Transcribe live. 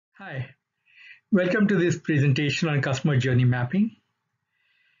Hi, welcome to this presentation on customer journey mapping.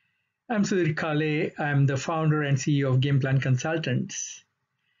 I'm Sudhir Kale. I'm the founder and CEO of Game Plan Consultants,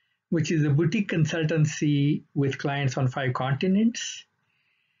 which is a boutique consultancy with clients on 5 continents.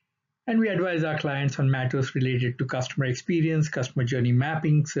 And we advise our clients on matters related to customer experience, customer journey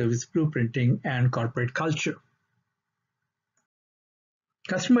mapping, service blueprinting, and corporate culture.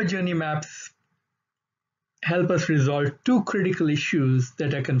 Customer journey maps help us resolve 2 critical issues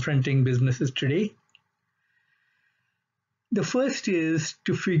that are confronting businesses today. The first is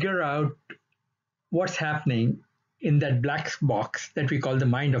to figure out what's happening in that black box that we call the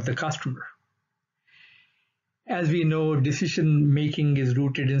mind of the customer. As we know, decision making is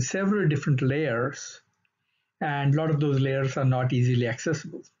rooted in several different layers, and a lot of those layers are not easily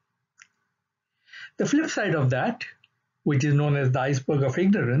accessible. The flip side of that, which is known as the iceberg of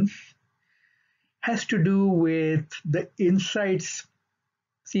ignorance, has to do with the insights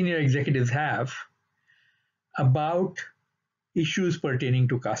senior executives have about issues pertaining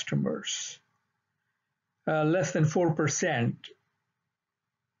to customers. Less than 4%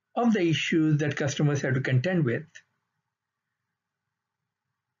 of the issues that customers have to contend with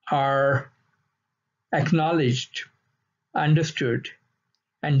are acknowledged, understood,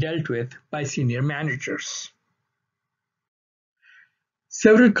 and dealt with by senior managers.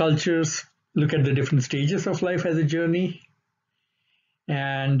 Several cultures look at the different stages of life as a journey,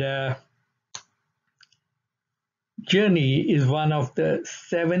 and journey is one of the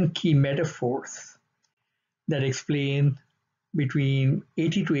 7 key metaphors that explain between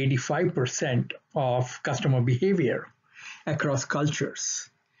 80 to 85% of customer behavior across cultures.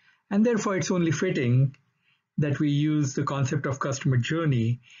 And therefore, it's only fitting that we use the concept of customer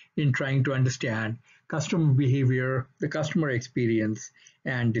journey in trying to understand customer behavior, the customer experience,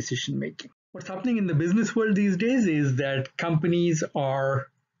 and decision making. What's happening in the business world these days is that companies are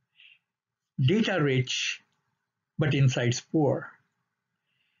data rich, but insights poor.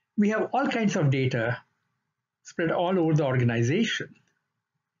 We have all kinds of data spread all over the organization.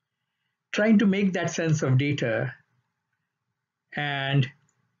 Trying to make that sense of data and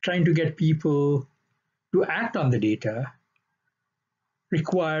trying to get people to act on the data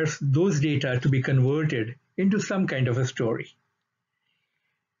requires those data to be converted into some kind of a story.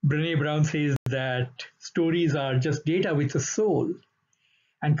 Brené Brown says that stories are just data with a soul,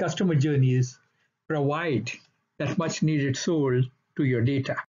 and customer journeys provide that much needed soul to your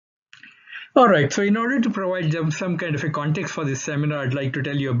data. All right, so in order to provide them some kind of a context for this seminar, I'd like to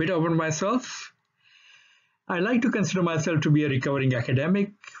tell you a bit about myself. I like to consider myself to be a recovering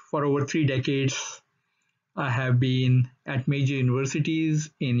academic. For over 3 decades, I have been at major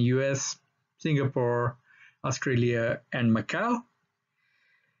universities in US, Singapore, Australia, and Macau.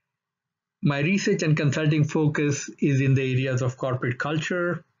 My research and consulting focus is in the areas of corporate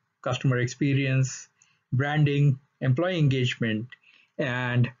culture, customer experience, branding, employee engagement,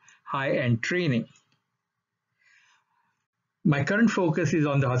 and high-end training. My current focus is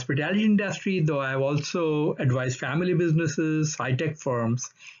on the hospitality industry, though I have also advised family businesses, high-tech firms,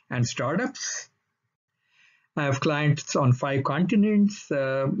 and startups. I have clients on 5 continents.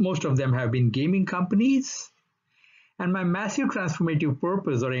 Most of them have been gaming companies. And my massive transformative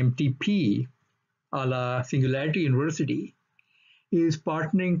purpose, or MTP, a la Singularity University, is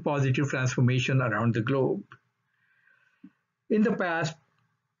partnering positive transformation around the globe. In the past,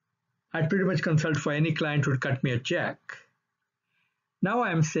 I'd pretty much consult for any client who would cut me a check. Now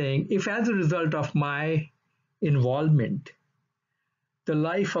I'm saying, if as a result of my involvement, the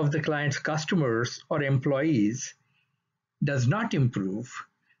life of the client's customers or employees does not improve,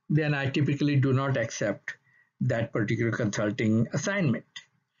 then I typically do not accept that particular consulting assignment.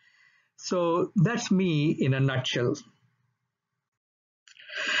 So that's me in a nutshell.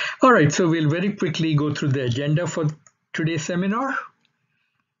 All right, so we'll very quickly go through the agenda for today's seminar.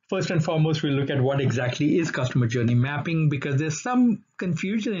 First and foremost, we'll look at what exactly is customer journey mapping, because there's some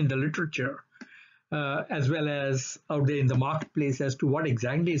confusion in the literature as well as out there in the marketplace as to what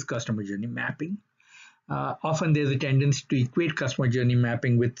exactly is customer journey mapping. Often there's a tendency to equate customer journey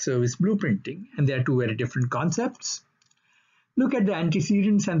mapping with service blueprinting, and they are 2 very different concepts. Look at the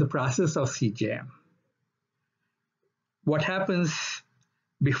antecedents and the process of CJM. What happens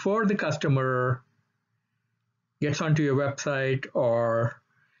before the customer gets onto your website or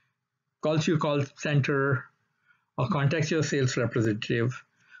calls your call center or contacts your sales representative.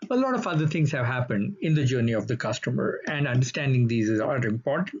 A lot of other things have happened in the journey of the customer, and understanding these are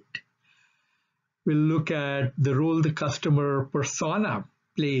important. We'll look at the role the customer persona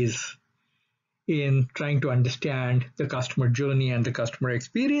plays in trying to understand the customer journey and the customer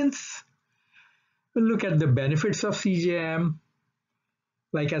experience. We'll look at the benefits of CJM,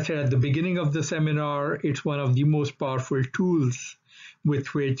 Like I said at the beginning of the seminar, it's one of the most powerful tools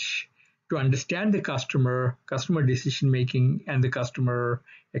with which to understand the customer decision making, and the customer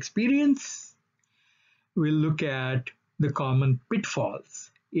experience. We'll look at the common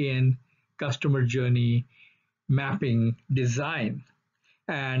pitfalls in customer journey mapping design.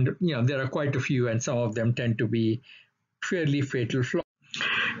 And there are quite a few, and some of them tend to be fairly fatal flaws.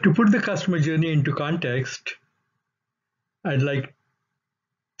 To put the customer journey into context, I'd like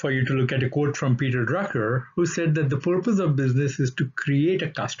for you to look at a quote from Peter Drucker, who said that the purpose of business is to create a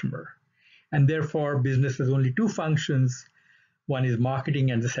customer, and therefore business has only two functions. One is marketing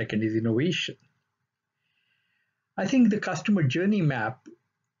and the second is innovation. I think the customer journey map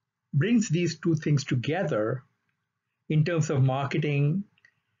brings these two things together. In terms of marketing,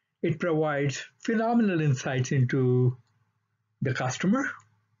 it provides phenomenal insights into the customer,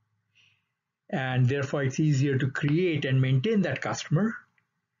 and therefore it's easier to create and maintain that customer.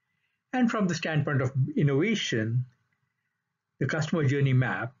 And from the standpoint of innovation, the customer journey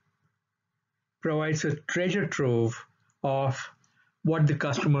map provides a treasure trove of what the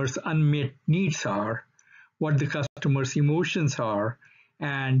customer's unmet needs are, what the customer's emotions are,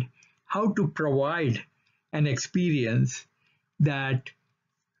 and how to provide an experience that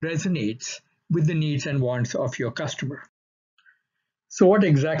resonates with the needs and wants of your customer. So what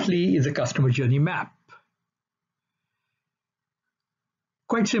exactly is a customer journey map?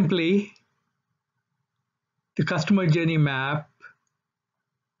 Quite simply, the customer journey map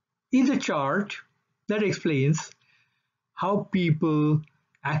is a chart that explains how people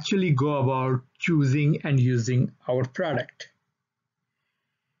actually go about choosing and using our product.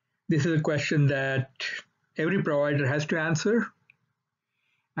 This is a question that every provider has to answer,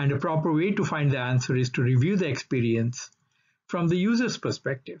 and a proper way to find the answer is to review the experience from the user's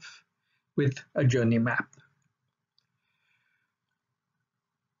perspective with a journey map.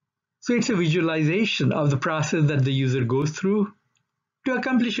 So it's a visualization of the process that the user goes through to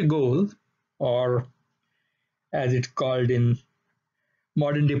accomplish a goal, or as it's called in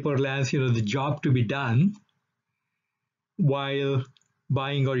modern day parlance, the job to be done while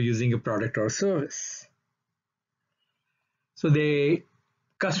buying or using a product or service. So the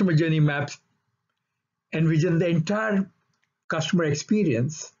customer journey maps envision the entire customer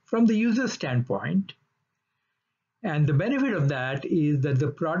experience from the user standpoint. And the benefit of that is that the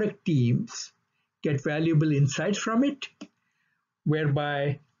product teams get valuable insights from it,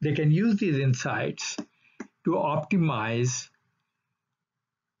 whereby they can use these insights to optimize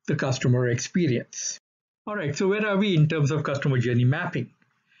the customer experience. All right, so where are we in terms of customer journey mapping?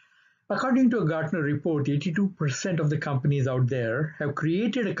 According to a Gartner report, 82% of the companies out there have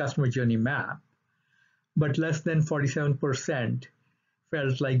created a customer journey map, but less than 47%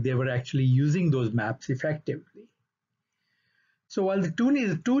 felt like they were actually using those maps effectively. So while the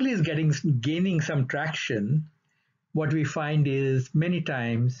tool is gaining some traction, what we find is many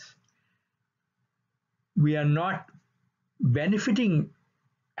times we are not benefiting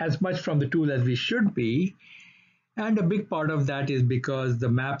as much from the tool as we should be. And a big part of that is because the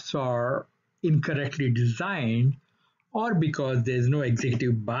maps are incorrectly designed, or because there's no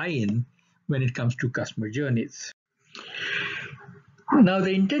executive buy-in when it comes to customer journeys. Now,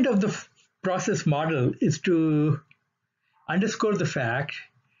 the intent of the process model is to underscore the fact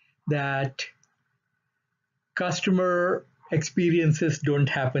that customer experiences don't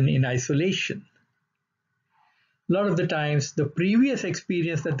happen in isolation. A lot of the times, the previous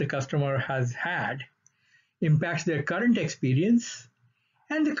experience that the customer has had impacts their current experience,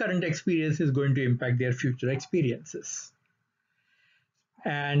 and the current experience is going to impact their future experiences.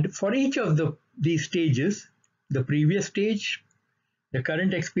 And for each of these stages, the previous stage, the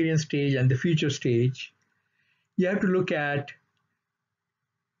current experience stage, and the future stage, you have to look at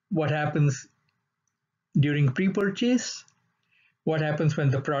what happens during pre-purchase, what happens when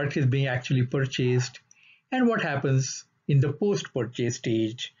the product is being actually purchased, and what happens in the post-purchase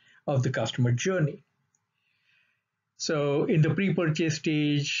stage of the customer journey. So in the pre-purchase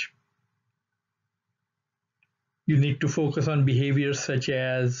stage, you need to focus on behaviors such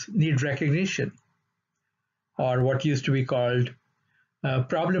as need recognition, or what used to be called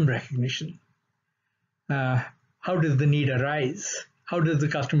problem recognition. How does the need arise? How does the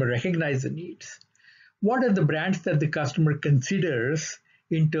customer recognize the needs? What are the brands that the customer considers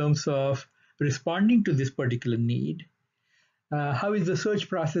in terms of responding to this particular need? How is the search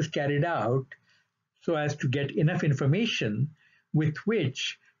process carried out so as to get enough information with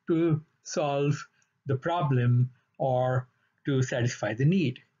which to solve the problem or to satisfy the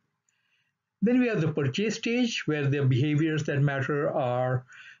need? Then we have the purchase stage, where the behaviors that matter are: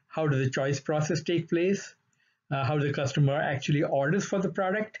 how does the choice process take place? how the customer actually orders for the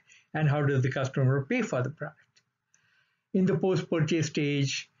product, and how does the customer pay for the product. In the post-purchase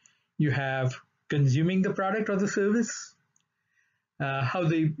stage, you have consuming the product or the service, how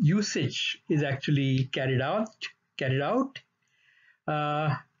the usage is actually carried out,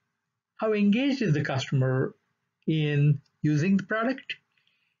 how engaged is the customer in using the product,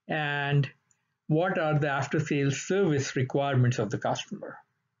 and what are the after-sales service requirements of the customer.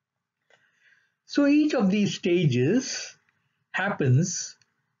 So each of these stages happens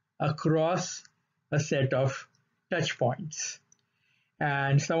across a set of touch points.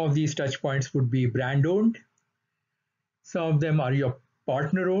 And some of these touch points would be brand owned. Some of them are your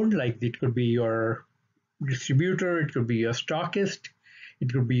partner owned, like it could be your distributor, it could be your stockist,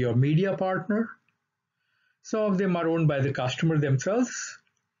 it could be your media partner. Some of them are owned by the customer themselves,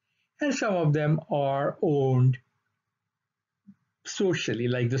 and some of them are owned socially,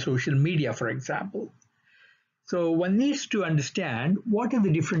 like the social media, for example. So one needs to understand what are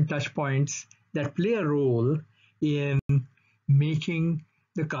the different touch points that play a role in making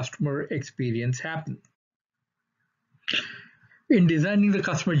the customer experience happen. In designing the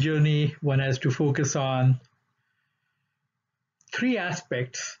customer journey, one has to focus on three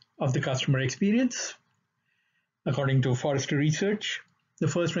aspects of the customer experience, according to Forrester research. The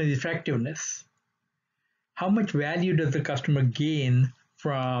first one is effectiveness. How much value does the customer gain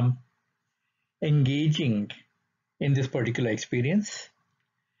from engaging in this particular experience?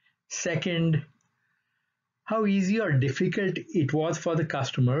 Second, how easy or difficult it was for the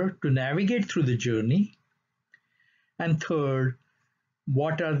customer to navigate through the journey. And third,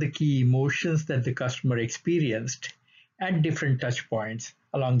 what are the key emotions that the customer experienced at different touch points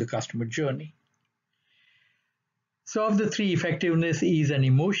along the customer journey. So of the three, effectiveness, ease, and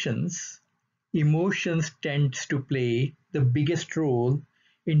emotions tends to play the biggest role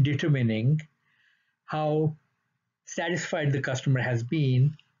in determining how satisfied the customer has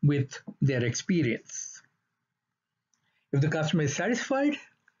been with their experience. If the customer is satisfied,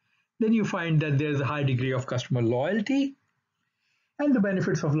 then you find that there's a high degree of customer loyalty. And the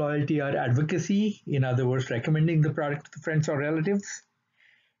benefits of loyalty are advocacy, in other words, recommending the product to friends or relatives,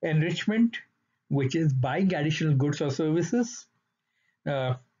 enrichment, which is buying additional goods or services,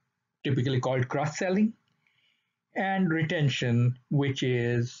 typically called cross-selling, and retention, which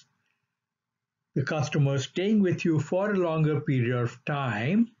is the customer staying with you for a longer period of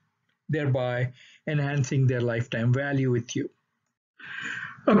time, thereby enhancing their lifetime value with you.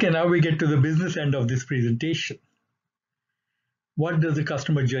 Okay, now we get to the business end of this presentation. What does the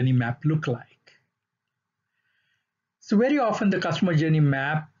customer journey map look like? So very often the customer journey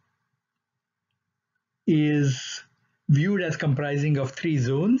map is viewed as comprising of three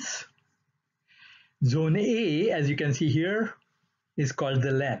zones. Zone A, as you can see here, is called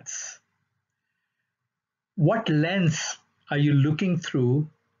the lens. What lens are you looking through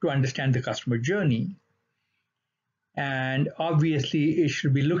to understand the customer journey? And obviously, it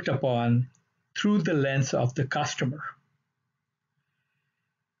should be looked upon through the lens of the customer.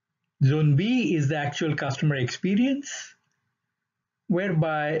 Zone B is the actual customer experience,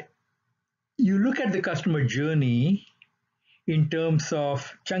 whereby you look at the customer journey in terms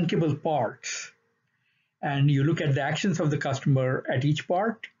of chunkable parts, and you look at the actions of the customer at each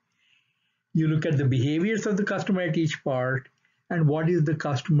part. You look at the behaviors of the customer at each part, and what is the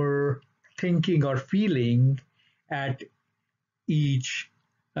customer thinking or feeling at each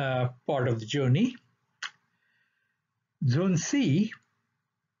part of the journey. Zone C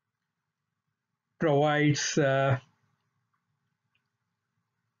provides a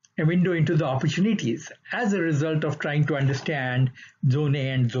window into the opportunities as a result of trying to understand Zone A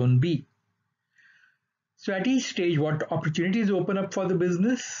and Zone B. So at each stage, what opportunities open up for the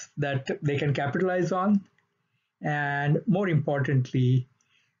business that they can capitalize on, and more importantly,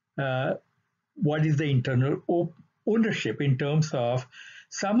 what is the internal ownership in terms of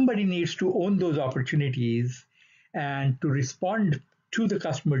somebody needs to own those opportunities and to respond to the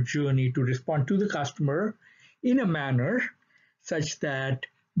customer journey, to respond to the customer in a manner such that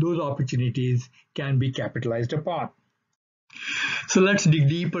those opportunities can be capitalized upon. So let's dig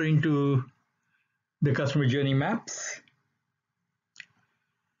deeper into the customer journey maps.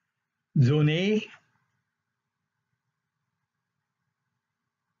 Zone A,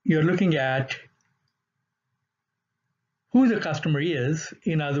 you're looking at who the customer is.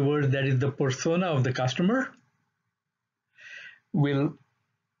 In other words, that is the persona of the customer. We'll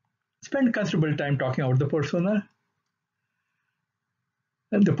spend considerable time talking about the persona.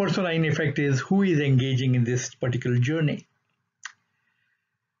 And the persona, in effect, is who is engaging in this particular journey.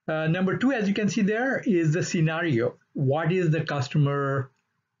 Number two, as you can see there, is the scenario. What is the customer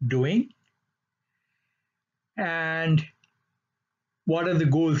doing? and what are the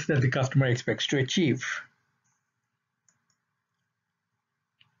goals that the customer expects to achieve.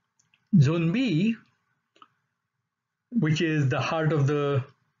 Zone B, which is the heart of the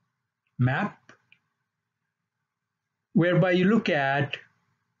map, whereby you look at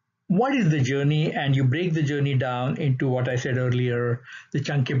what is the journey and you break the journey down into what I said earlier, the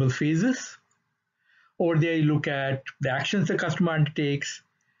chunkable phases. Or there you look at the actions the customer undertakes,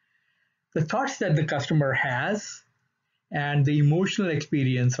 the thoughts that the customer has, and the emotional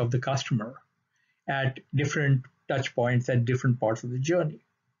experience of the customer at different touch points at different parts of the journey.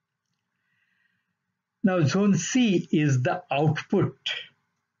 Now, zone C is the output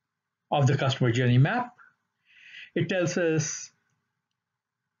of the customer journey map. It tells us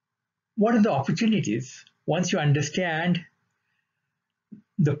what are the opportunities. Once you understand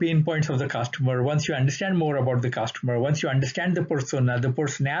the pain points of the customer, once you understand more about the customer, once you understand the persona, the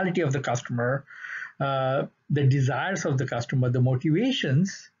personality of the customer, the desires of the customer, the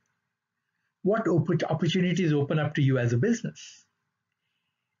motivations, what opportunities open up to you as a business?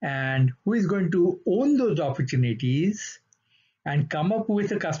 And who is going to own those opportunities and come up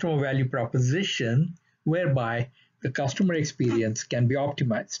with a customer value proposition whereby the customer experience can be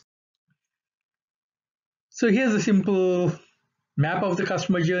optimized. So here's a simple map of the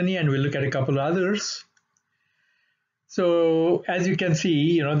customer journey, and we'll look at a couple others. So as you can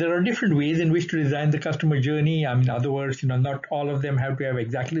see, there are different ways in which to design the customer journey. In other words, not all of them have to have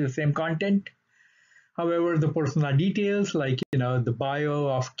exactly the same content. However, the persona details, like the bio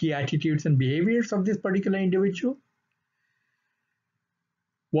of key attitudes and behaviors of this particular individual.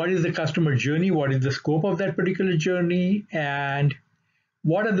 What is the customer journey? What is the scope of that particular journey? And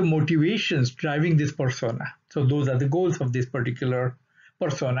what are the motivations driving this persona? So those are the goals of this particular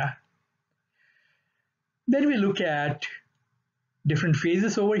persona. Then we look at different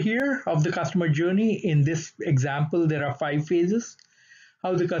phases over here of the customer journey. In this example, there are 5 phases.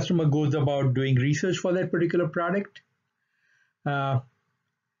 How the customer goes about doing research for that particular product. How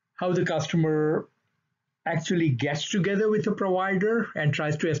the customer actually gets together with the provider and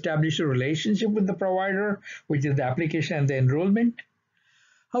tries to establish a relationship with the provider, which is the application and the enrollment.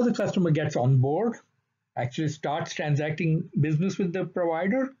 How the customer gets on board, actually starts transacting business with the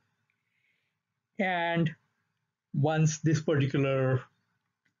provider. And once this particular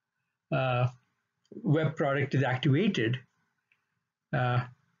web product is activated,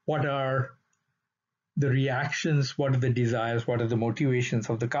 what are the reactions, what are the desires, what are the motivations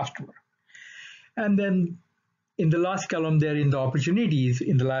of the customer? And then in the last column there, in the opportunities,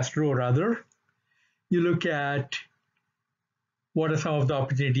 in the last row rather, you look at what are some of the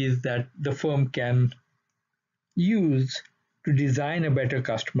opportunities that the firm can use to design a better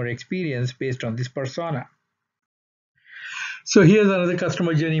customer experience based on this persona. So here's another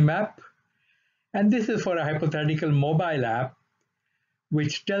customer journey map. And this is for a hypothetical mobile app,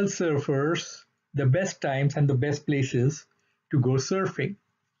 which tells surfers the best times and the best places to go surfing.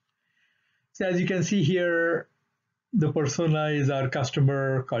 So as you can see here, the persona is our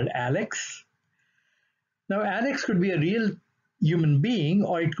customer called Alex. Now, Alex could be a real human being,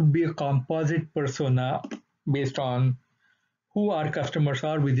 or it could be a composite persona based on who our customers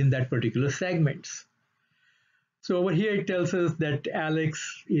are within that particular segments. So over here, it tells us that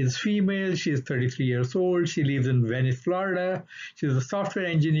Alex is female. She is 33 years old. She lives in Venice, Florida. She's a software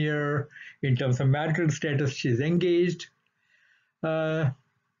engineer. In terms of marital status, she's engaged.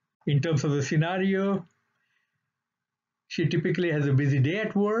 In terms of the scenario, she typically has a busy day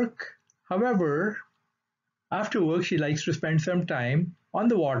at work. However, after work, she likes to spend some time on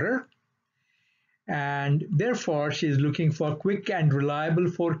the water, and therefore she is looking for quick and reliable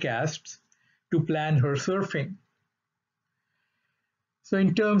forecasts to plan her surfing. So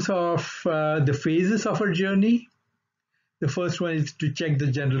in terms of the phases of her journey, the first one is to check the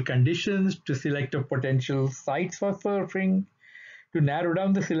general conditions, to select a potential sites for surfing, to narrow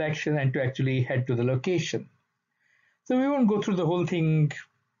down the selection, and to actually head to the location. So we won't go through the whole thing,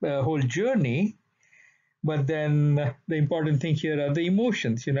 whole journey, but then the important thing here are the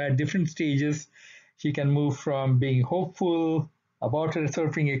emotions. At different stages, she can move from being hopeful about her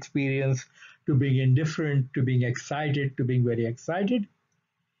surfing experience to being indifferent, to being excited, to being very excited.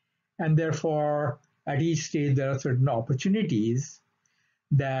 And therefore, at each stage, there are certain opportunities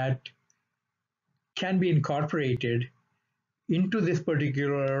that can be incorporated into this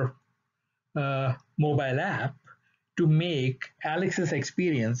particular mobile app to make Alex's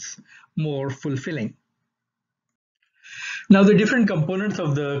experience more fulfilling. Now, the different components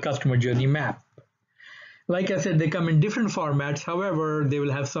of the customer journey map. Like I said, they come in different formats. However, they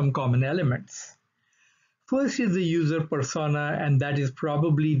will have some common elements. First is the user persona, and that is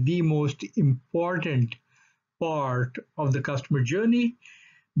probably the most important part of the customer journey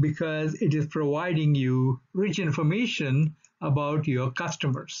because it is providing you rich information about your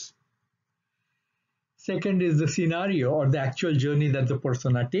customers. Second is the scenario or the actual journey that the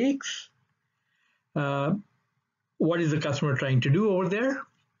persona takes. What is the customer trying to do over there?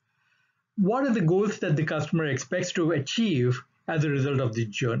 What are the goals that the customer expects to achieve as a result of this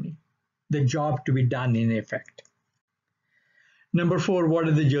journey? The job to be done in effect. Number 4, what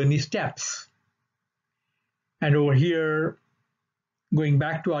are the journey steps? And over here, going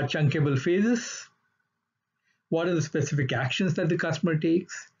back to our chunkable phases, what are the specific actions that the customer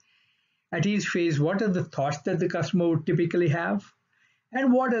takes? At each phase, what are the thoughts that the customer would typically have?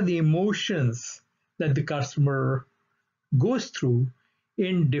 And what are the emotions that the customer goes through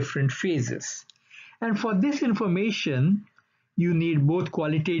in different phases? And for this information, you need both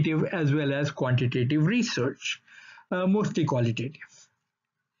qualitative as well as quantitative research, mostly qualitative.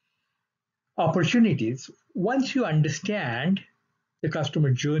 Opportunities. Once you understand the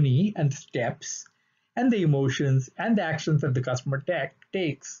customer journey and the steps and the emotions and the actions that the customer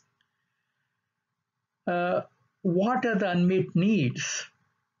takes, what are the unmet needs?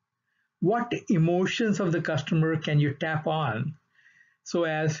 What emotions of the customer can you tap on so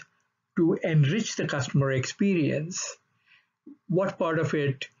as to enrich the customer experience? What part of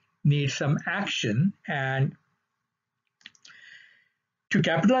it needs some action? And to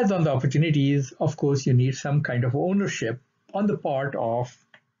capitalize on the opportunities, of course, you need some kind of ownership on the part of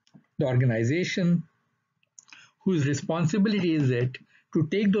the organization. Whose responsibility is it to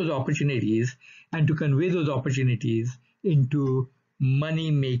take those opportunities and to convey those opportunities into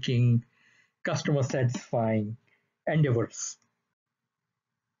money-making, customer-satisfying endeavors?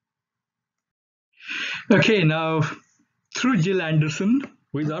 Okay, now through Jill Anderson,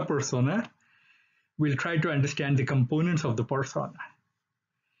 who is our persona, we'll try to understand the components of the persona.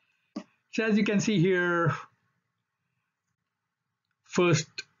 So as you can see here, first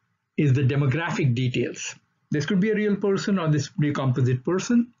is the demographic details. This could be a real person or this could be a composite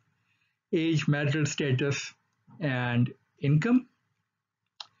person. Age, marital status, and income.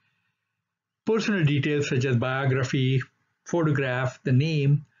 Personal details such as biography, photograph, the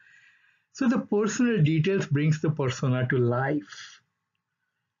name. So the personal details brings the persona to life.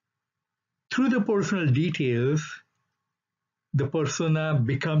 Through the personal details, the persona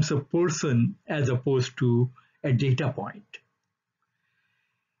becomes a person as opposed to a data point.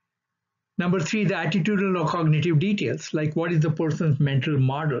 Number 3, the attitudinal or cognitive details, like what is the person's mental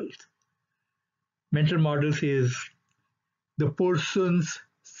models. Mental models is the person's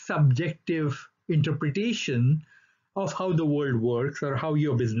subjective interpretation of how the world works or how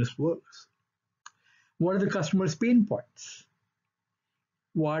your business works. What are the customer's pain points?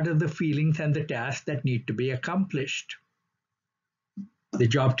 What are the feelings and the tasks that need to be accomplished? The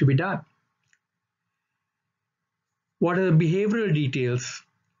job to be done. What are the behavioral details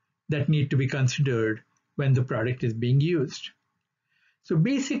that need to be considered when the product is being used? So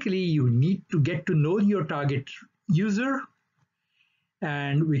basically, you need to get to know your target user,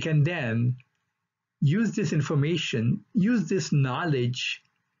 and we can then use this information, use this knowledge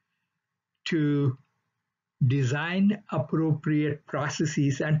to design appropriate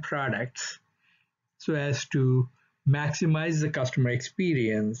processes and products so as to maximize the customer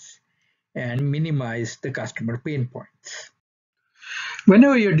experience and minimize the customer pain points.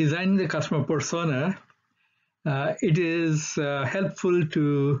 Whenever you're designing the customer persona, it is helpful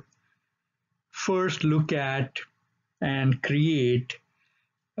to first look at and create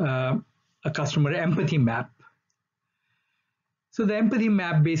a customer empathy map. So the empathy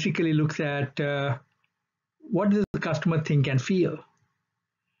map basically looks at what does the customer think and feel?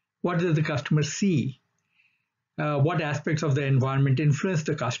 What does the customer see? What aspects of the environment influence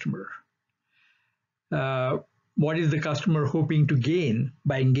the customer? What is the customer hoping to gain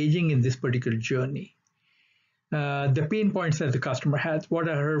by engaging in this particular journey? The pain points that the customer has, what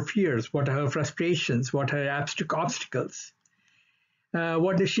are her fears? What are her frustrations? What are her obstacles?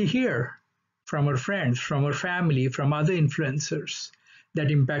 What does she hear from her friends, from her family, from other influencers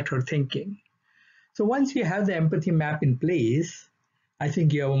that impact her thinking? So once you have the empathy map in place, I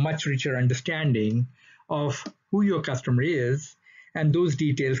think you have a much richer understanding of who your customer is, and those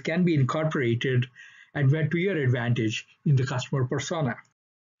details can be incorporated and to your advantage in the customer persona.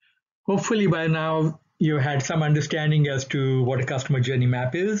 Hopefully by now you had some understanding as to what a customer journey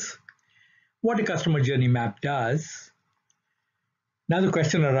map is, what a customer journey map does. Now the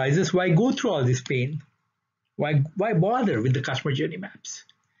question arises, why go through all this pain? Why bother with the customer journey maps?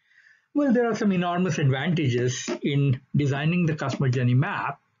 Well, there are some enormous advantages in designing the customer journey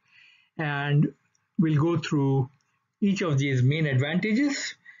map, and we'll go through each of these main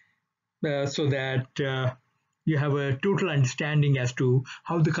advantages so that you have a total understanding as to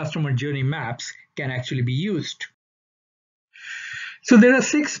how the customer journey maps can actually be used. So there are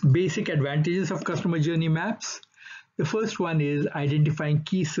 6 basic advantages of customer journey maps. The first one is identifying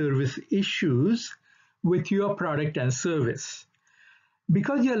key service issues with your product and service.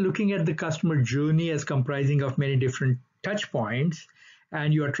 Because you're looking at the customer journey as comprising of many different touch points,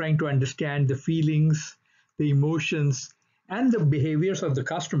 and you are trying to understand the feelings, the emotions, and the behaviors of the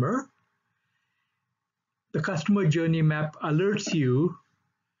customer journey map alerts you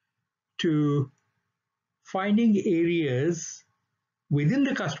to finding areas within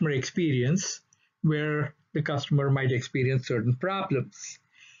the customer experience where the customer might experience certain problems.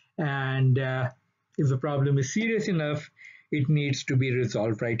 And if the problem is serious enough, it needs to be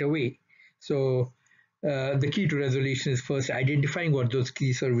resolved right away. So the key to resolution is first identifying what those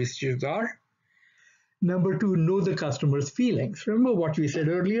key service issues are. Number 2, know the customer's feelings. Remember what we said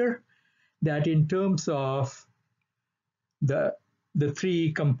earlier, that in terms of the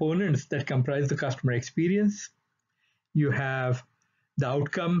 3 components that comprise the customer experience, you have the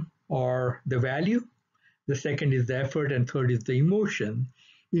outcome or the value, the second is the effort, and third is the emotion.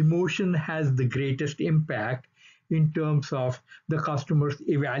 Emotion has the greatest impact in terms of the customer's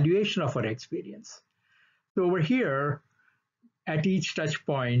evaluation of our experience. So over here, at each touch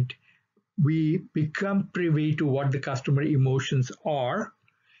point, we become privy to what the customer emotions are,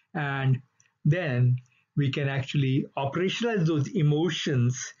 and then we can actually operationalize those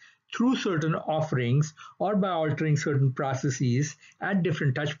emotions through certain offerings or by altering certain processes at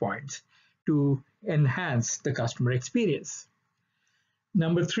different touch points to enhance the customer experience.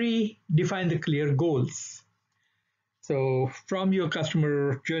 Number 3, define the clear goals. So from your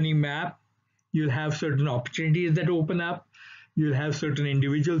customer journey map, you'll have certain opportunities that open up. You'll have certain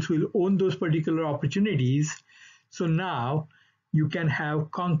individuals who will own those particular opportunities. So now you can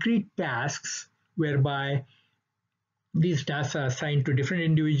have concrete tasks whereby these tasks are assigned to different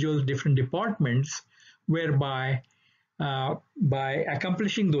individuals, different departments, whereby by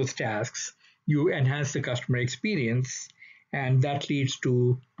accomplishing those tasks, you enhance the customer experience, and that leads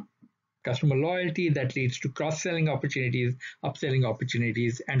to customer loyalty, that leads to cross-selling opportunities, upselling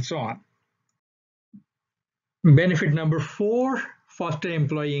opportunities, and so on. Benefit number 4, foster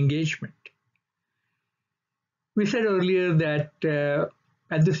employee engagement. We said earlier that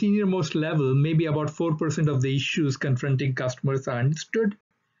at the senior most level, maybe about 4% of the issues confronting customers are understood.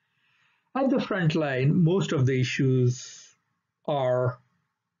 At the front line, most of the issues are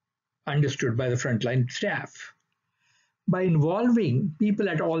understood by the frontline staff. By involving people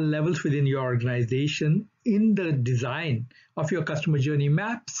at all levels within your organization in the design of your customer journey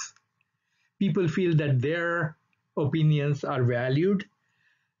maps, people feel that their opinions are valued,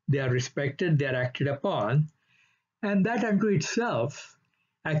 they are respected, they are acted upon, and that unto itself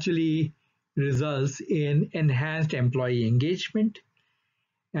actually results in enhanced employee engagement.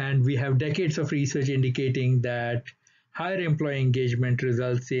 And we have decades of research indicating that higher employee engagement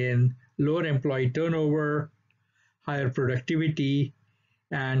results in lower employee turnover, higher productivity,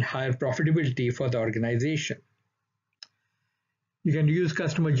 and higher profitability for the organization. You can use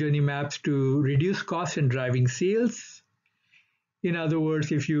customer journey maps to reduce costs in driving sales. In other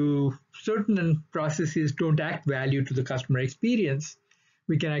words, if certain processes don't add value to the customer experience,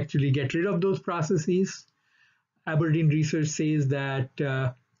 we can actually get rid of those processes. Aberdeen research says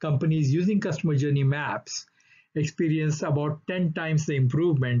that companies using customer journey maps experience about 10 times the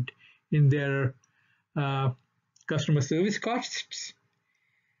improvement in their customer service costs.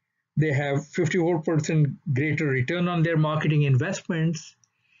 They have 54% greater return on their marketing investments,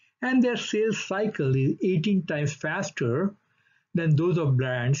 and their sales cycle is 18 times faster than those of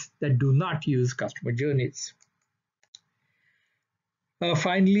brands that do not use customer journeys.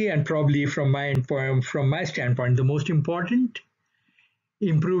 Finally, and probably from my standpoint, the most important,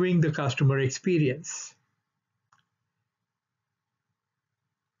 improving the customer experience.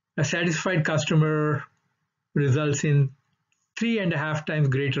 A satisfied customer results in 3.5 times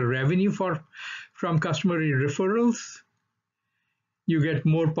greater revenue from customer referrals. You get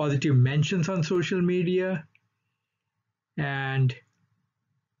more positive mentions on social media. And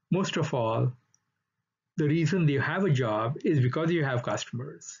most of all, the reason you have a job is because you have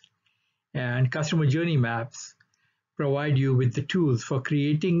customers. And customer journey maps provide you with the tools for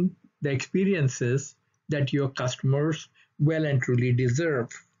creating the experiences that your customers well and truly deserve.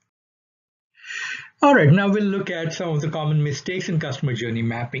 All right, now we'll look at some of the common mistakes in customer journey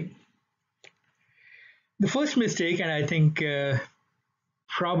mapping. The first mistake, and I think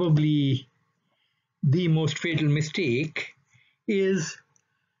probably the most fatal mistake, is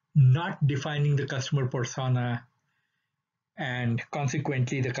not defining the customer persona and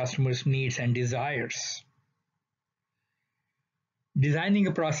consequently the customer's needs and desires. Designing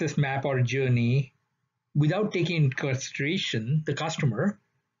a process map or journey without taking into consideration the customer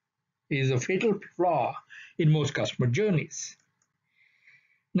is a fatal flaw in most customer journeys.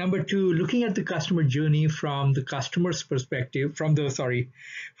 Number two, looking at the customer journey from the customer's perspective, from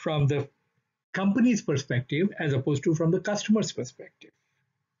the company's perspective as opposed to from the customer's perspective.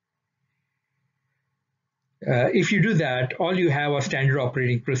 If you do that, all you have are standard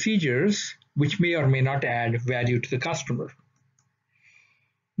operating procedures, which may or may not add value to the customer.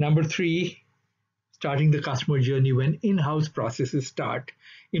 Number three, starting the customer journey when in-house processes start.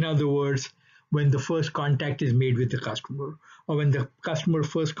 In other words, when the first contact is made with the customer, or when the customer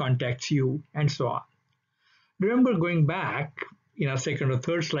first contacts you, and so on. Remember, going back in our second or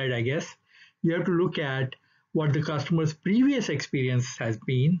third slide, I guess, you have to look at what the customer's previous experience has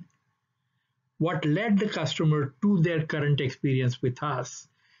been, what led the customer to their current experience with us.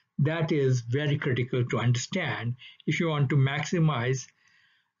 That is very critical to understand if you want to maximize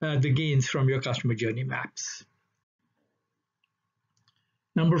the gains from your customer journey maps.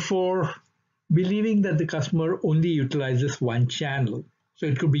 Number four, believing that the customer only utilizes one channel. So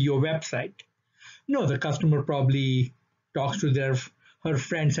it could be your website. No, the customer probably talks to her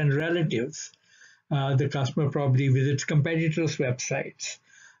friends and relatives. The customer probably visits competitors' websites.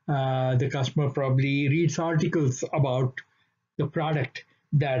 The customer probably reads articles about the product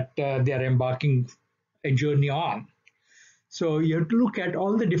that they are embarking a journey on. So you have to look at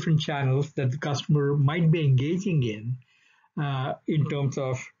all the different channels that the customer might be engaging in terms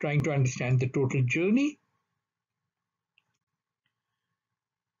of trying to understand the total journey.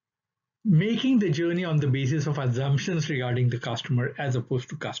 Making the journey on the basis of assumptions regarding the customer as opposed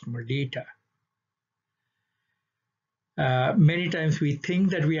to customer data. Many times we think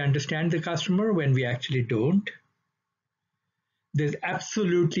that we understand the customer when we actually don't. There's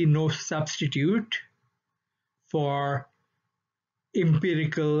absolutely no substitute for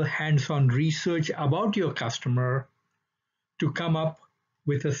empirical hands-on research about your customer to come up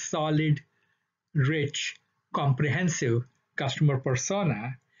with a solid, rich, comprehensive customer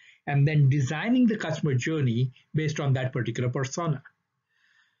persona, and then designing the customer journey based on that particular persona.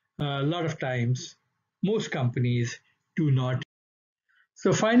 A lot of times, most companies do not.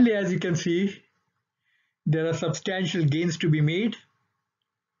 So finally, as you can see, there are substantial gains to be made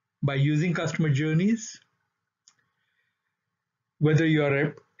by using customer journeys. Whether you're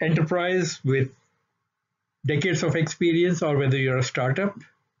an enterprise with decades of experience or whether you're a startup,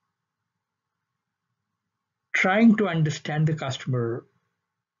 trying to understand the customer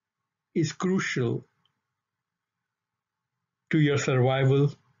is crucial to your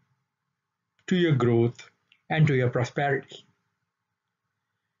survival, to your growth, and to your prosperity.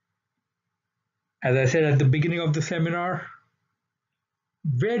 As I said at the beginning of the seminar,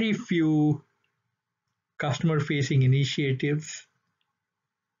 very few customer-facing initiatives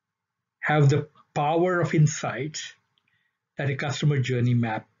have the power of insights that a customer journey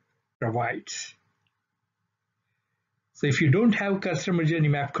map provides. So if you don't have a customer journey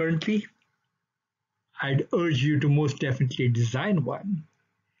map currently, I'd urge you to most definitely design one.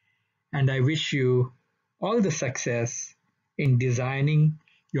 And I wish you all the success in designing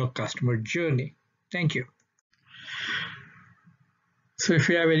your customer journey. Thank you. So if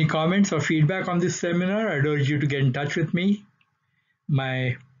you have any comments or feedback on this seminar, I'd urge you to get in touch with me.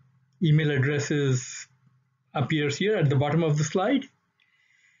 My email address appears here at the bottom of the slide.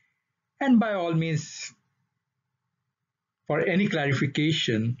 And by all means, for any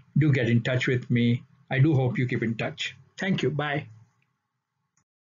clarification, do get in touch with me. I do hope you keep in touch. Thank you. Bye.